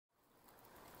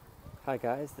Hi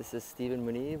guys, this is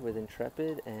Munive with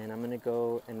Intrepid, and I'm going to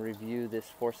go and review this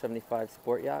 475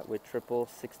 Sport Yacht with triple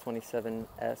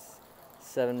 627S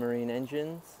 7 Marine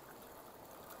engines.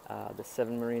 The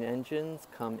 7 Marine engines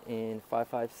come in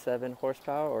 557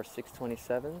 horsepower or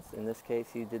 627s. In this case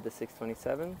he did the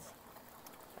 627s.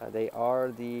 They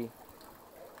are the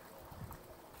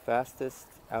fastest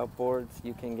outboards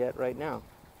you can get right now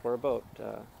for a boat,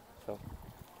 so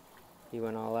he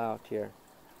went all out here.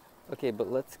 Okay,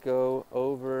 but let's go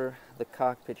over the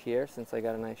cockpit here since I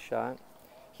got a nice shot.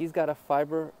 He's got a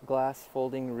fiberglass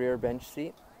folding rear bench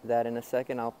seat that in a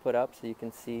second I'll put up so you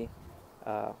can see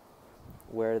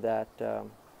where that,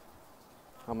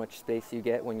 how much space you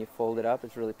get when you fold it up.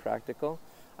 It's really practical.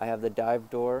 I have the dive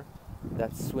door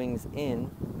that swings in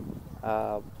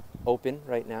open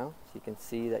right now, so you can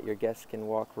see that your guests can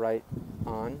walk right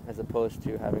on as opposed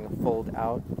to having a fold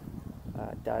out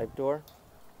dive door.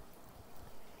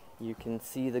 You can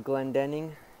see the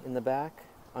Glendenning in the back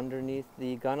underneath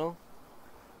the gunnel.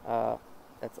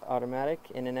 That's automatic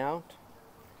in and out.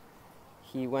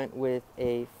 He went with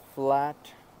a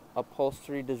flat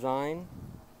upholstery design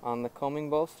on the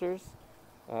coaming bolsters.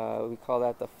 We call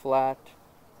that the flat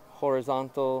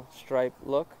horizontal stripe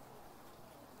look.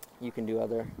 You can do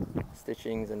other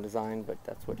stitchings and design, but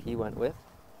that's what he went with.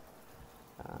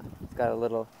 It's got a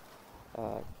little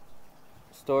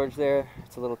storage there.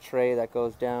 It's a little tray that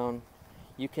goes down.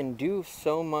 You can do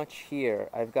so much here.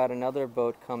 I've got another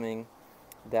boat coming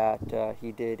that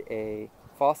he did a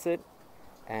faucet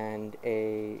and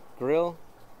a grill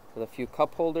with a few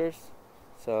cup holders,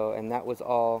 and that was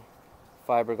all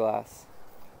fiberglass.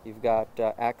 You've got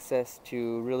access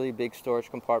to really big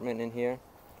storage compartment in here.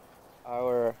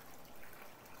 Our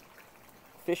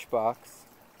fish box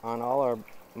on all our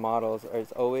models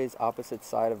is always opposite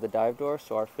side of the dive door,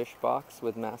 so our fish box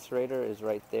with macerator is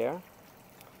right there.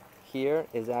 Here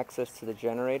is access to the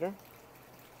generator.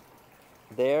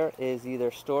 There is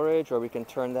either storage or we can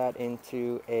turn that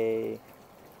into a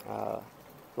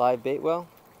live bait well.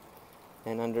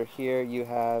 And under here you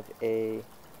have a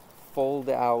fold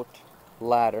out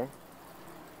ladder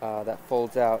that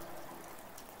folds out.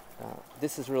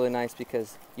 This is really nice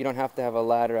because you don't have to have a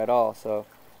ladder at all, so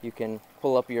you can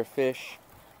pull up your fish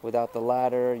without the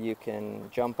ladder. You can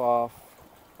jump off,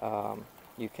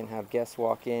 you can have guests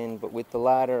walk in, but with the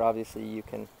ladder obviously you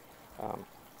can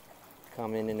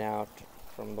come in and out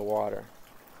from the water.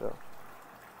 So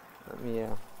let me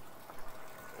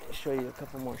show you a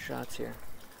couple more shots here.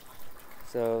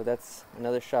 So that's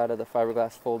another shot of the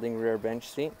fiberglass folding rear bench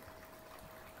seat.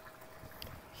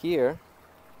 Here,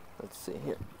 let's see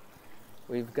here,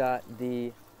 we've got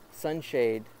the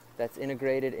sunshade that's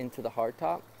integrated into the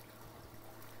hardtop.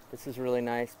 This is really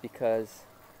nice because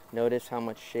notice how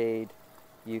much shade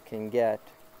you can get.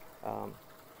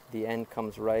 The end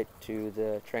comes right to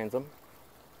the transom.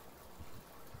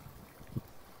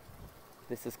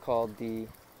 This is called the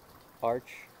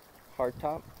arch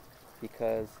hardtop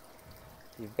because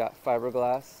you've got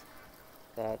fiberglass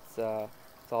that's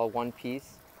it's all one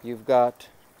piece. You've got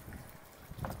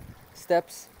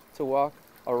steps to walk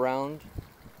around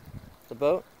the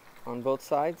boat on both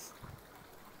sides.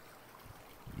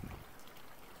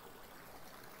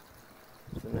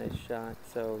 It's a nice shot.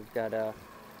 So we've got a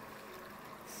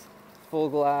full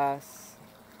glass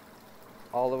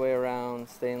all the way around,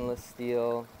 stainless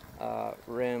steel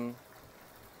rim,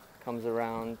 comes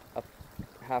around up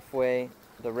halfway.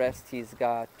 The rest he's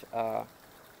got an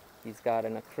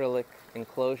acrylic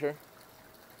enclosure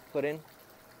put in.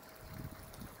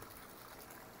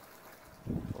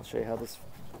 I'll show you how this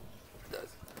does.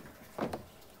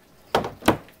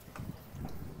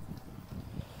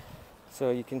 So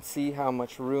you can see how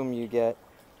much room you get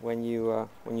when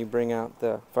you bring out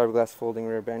the fiberglass folding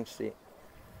rear bench seat.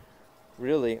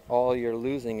 Really, all you're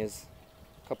losing is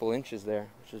a couple inches there,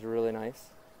 which is really nice.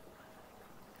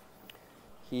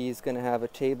 He's going to have a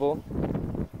table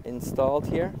installed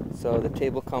here, so the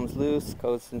table comes loose,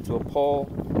 goes into a pole,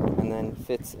 and then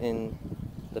fits in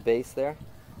the base there.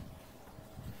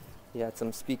 He had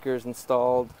some speakers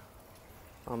installed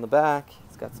on the back.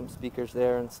 He's got some speakers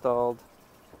there installed.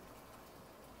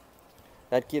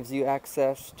 That gives you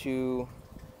access to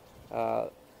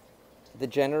the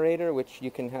generator, which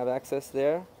you can have access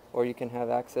there, or you can have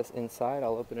access inside.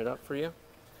 I'll open it up for you.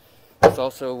 It's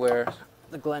also where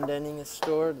the Glendenning is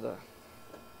stored, the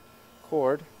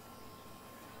cord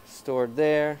stored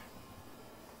there.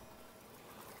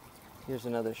 Here's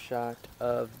another shot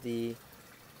of the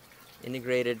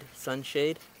integrated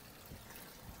sunshade.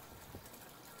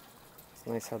 It's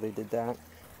nice how they did that.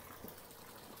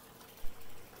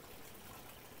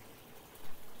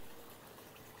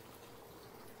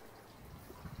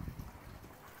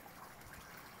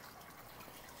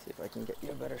 if I can get you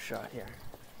a better shot here.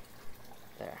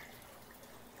 There.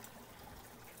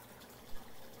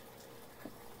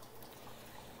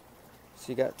 So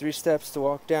you got 3 steps to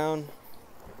walk down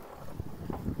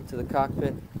to the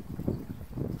cockpit.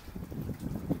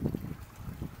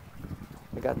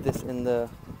 I got this in the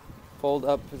fold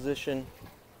up position.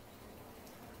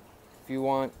 If you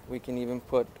want, we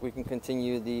can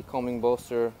continue the combing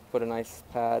bolster, put a nice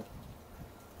pad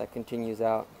that continues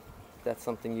out, if that's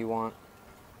something you want.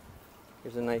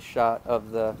 Here's a nice shot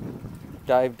of the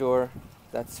dive door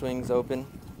that swings open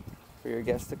for your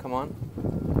guests to come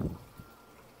on.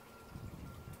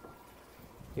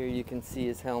 Here you can see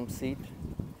his helm seat.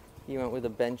 He went with a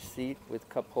bench seat with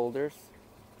cup holders.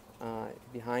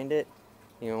 Behind it,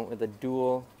 he went with a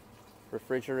dual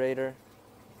refrigerator.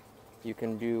 You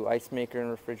can do ice maker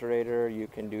and refrigerator, you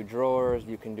can do drawers,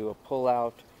 you can do a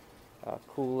pull-out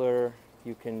cooler,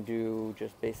 you can do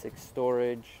just basic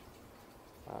storage,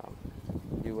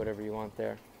 do whatever you want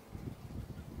there.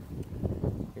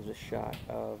 Here's a shot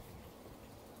of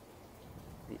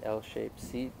the L-shaped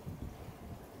seat.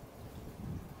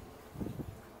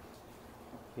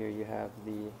 Here you have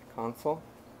the console.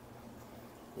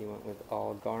 He went with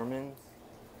all Garmin's.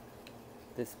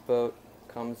 This boat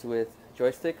comes with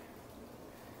joystick.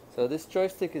 So this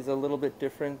joystick is a little bit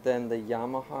different than the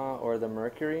Yamaha or the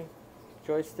Mercury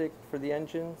joystick for the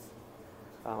engines.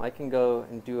 I can go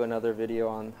and do another video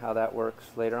on how that works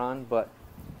later on, but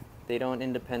they don't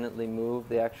independently move.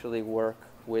 They actually work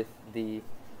with the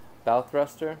bow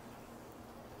thruster,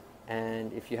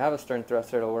 and if you have a stern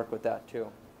thruster, it'll work with that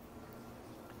too.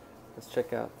 Let's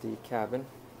check out the cabin.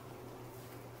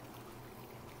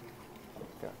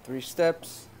 Got 3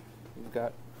 steps. You've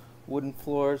got wooden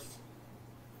floors.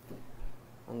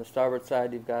 On the starboard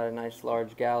side, you've got a nice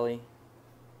large galley.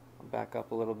 I'll back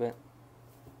up a little bit.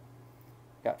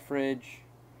 Got fridge.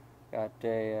 Got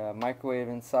a microwave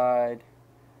inside.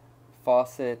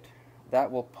 Faucet.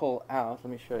 That will pull out.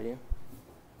 Let me show you.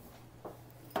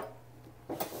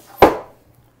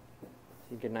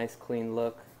 You get a nice clean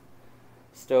look.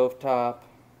 Stovetop.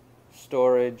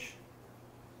 Storage.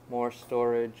 More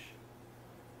storage.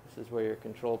 This is where your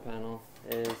control panel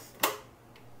is.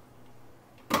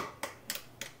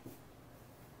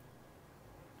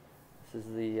 This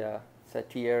is the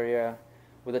settee area.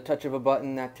 With a touch of a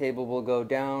button, that table will go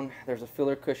down. There's a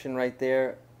filler cushion right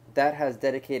there. That has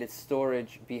dedicated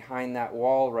storage behind that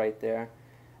wall right there,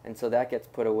 and so that gets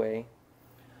put away.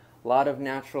 A lot of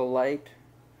natural light.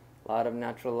 A lot of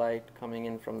natural light coming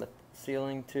in from the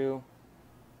ceiling too.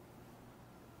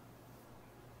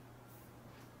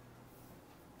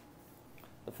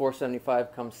 The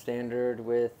 475 comes standard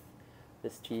with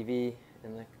this TV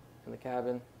in the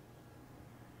cabin.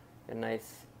 A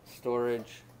nice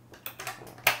storage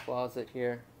closet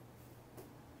here,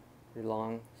 pretty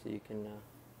long, so you can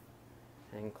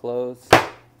hang clothes. Get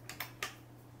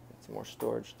some more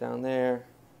storage down there.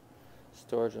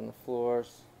 Storage on the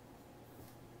floors.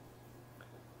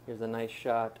 Here's a nice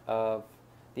shot of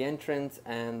the entrance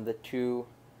and the 2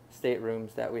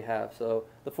 staterooms that we have. So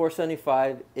the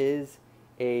 475 is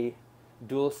a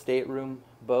dual stateroom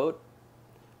boat.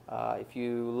 If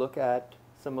you look at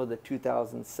some of the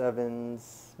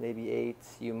 2007s, maybe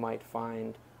 8s, you might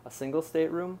find a single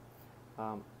stateroom,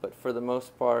 but for the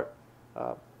most part,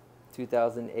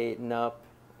 2008 and up,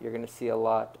 you're going to see a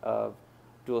lot of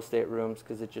dual staterooms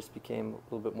because it just became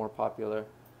a little bit more popular.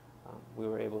 We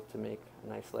were able to make a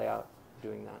nice layout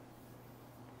doing that.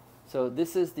 So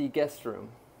this is the guest room.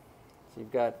 So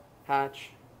you've got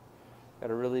hatch,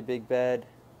 got a really big bed,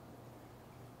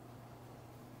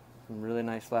 some really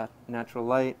nice natural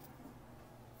light.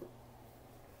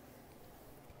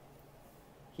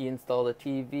 He installed a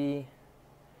TV.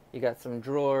 You got some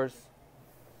drawers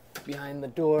behind the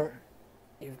door.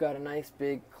 You've got a nice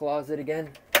big closet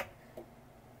again.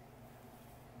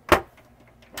 I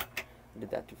did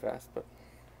that too fast, but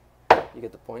you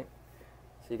get the point.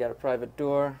 So you got a private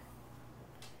door.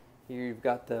 Here you've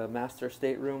got the master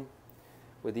stateroom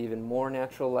with even more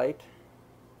natural light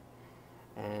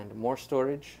and more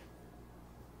storage.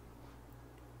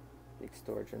 Big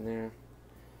storage in there.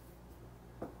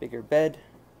 Bigger bed.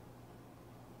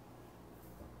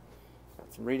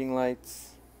 Got some reading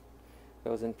lights.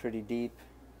 Goes in pretty deep.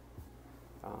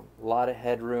 A lot of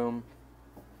headroom.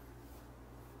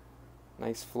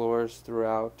 Nice floors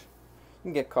throughout. You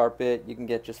can get carpet, you can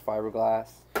get just fiberglass.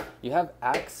 You have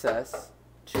access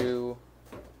to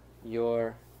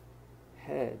your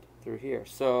head through here.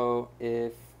 So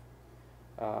if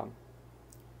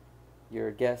your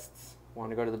guests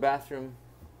want to go to the bathroom,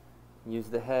 use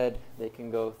the head, they can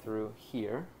go through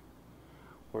here.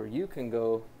 Or you can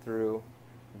go through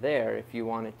there if you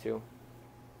wanted to,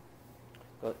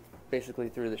 but basically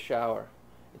through the shower.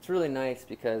 It's really nice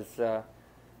because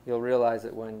you'll realize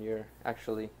it when you're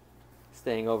actually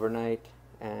staying overnight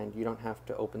and you don't have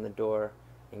to open the door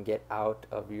and get out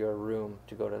of your room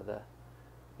to go to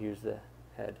use the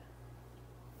head.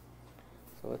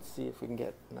 So let's see if we can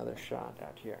get another shot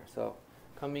out here. So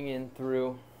coming in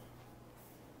through,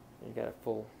 you got a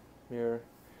full mirror.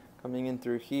 Coming in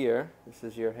through here, this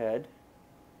is your head.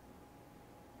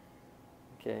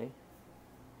 Okay.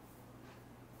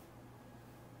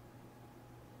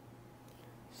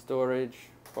 Storage,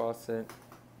 faucet.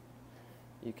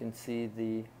 You can see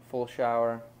the full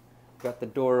shower. Got the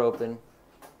door open,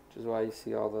 which is why you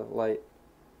see all the light.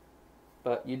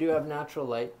 But you do have natural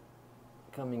light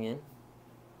coming in.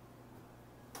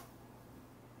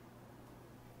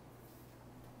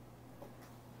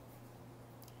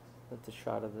 That's a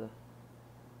shot of the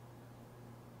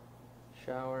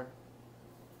shower.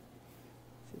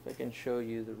 See if I can show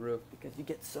you the roof, because you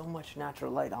get so much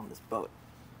natural light on this boat.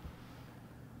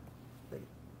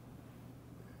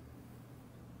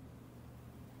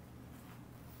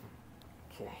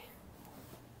 Okay.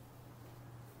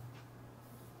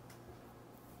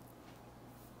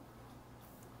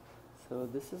 So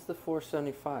this is the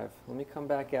 475. Let me come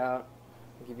back out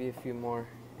and give you a few more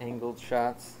angled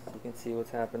shots so you can see what's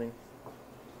happening.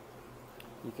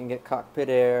 You can get cockpit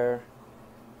air.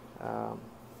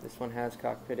 This one has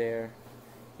cockpit air.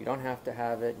 You don't have to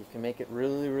have it. You can make it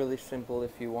really, really simple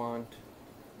if you want.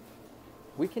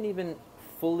 We can even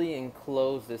fully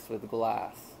enclose this with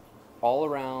glass all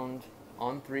around,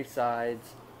 on 3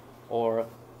 sides, or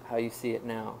how you see it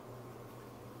now.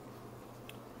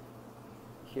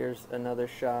 Here's another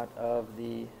shot of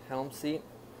the helm seat.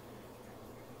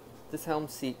 This helm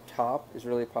seat top is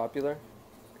really popular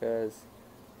because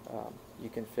you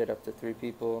can fit up to 3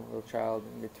 people, a little child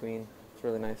in between. It's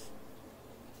really nice.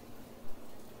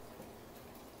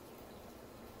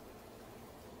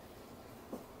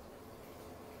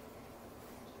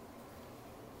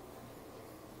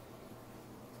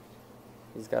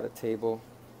 He's got a table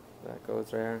that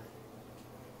goes there.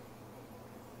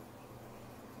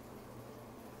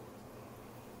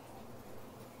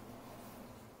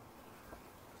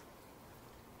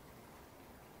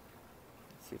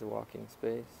 See the walking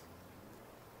space.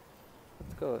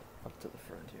 Let's go up to the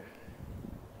front here.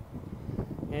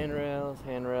 Handrails,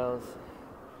 handrails.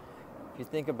 If you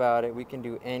think about it, we can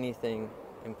do anything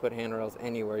and put handrails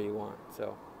anywhere you want.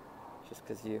 So just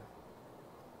because you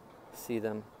see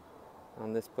them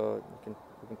on this boat, you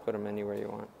can put them anywhere you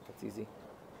want. That's easy.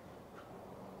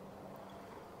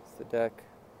 It's the deck.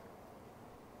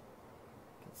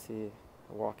 You can see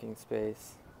a walking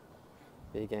space,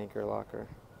 big anchor locker.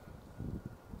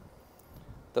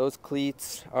 Those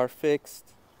cleats are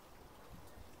fixed.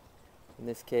 In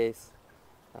this case,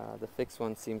 the fixed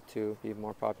ones seem to be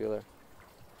more popular.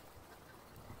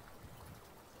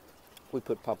 We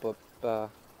put pop-up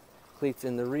cleats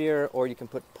in the rear, or you can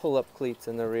put pull-up cleats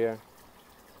in the rear.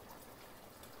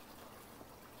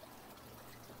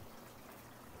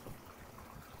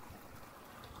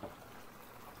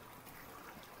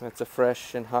 That's a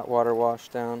fresh and hot water wash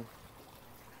down.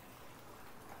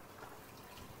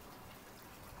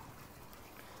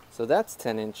 So that's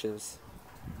 10 inches.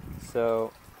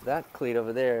 So that cleat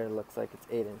over there looks like it's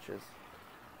 8 inches.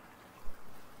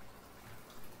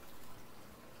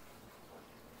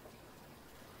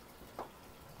 I'll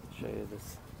show you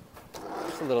this.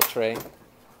 Just a little tray.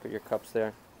 Put your cups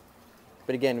there.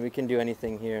 But again, we can do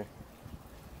anything here.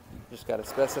 Just got to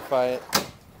specify it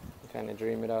and kind of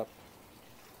dream it up.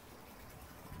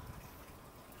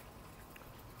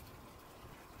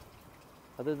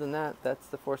 Other than that, that's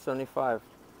the 475.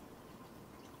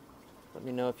 Let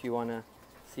me know if you want to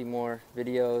see more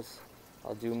videos.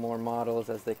 I'll do more models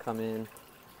as they come in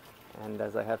and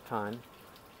as I have time.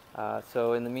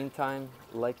 So in the meantime,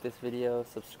 like this video,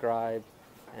 subscribe,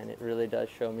 and it really does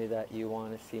show me that you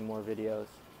want to see more videos.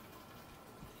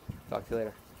 Talk to you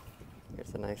later.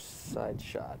 Here's a nice side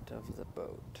shot of the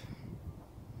boat.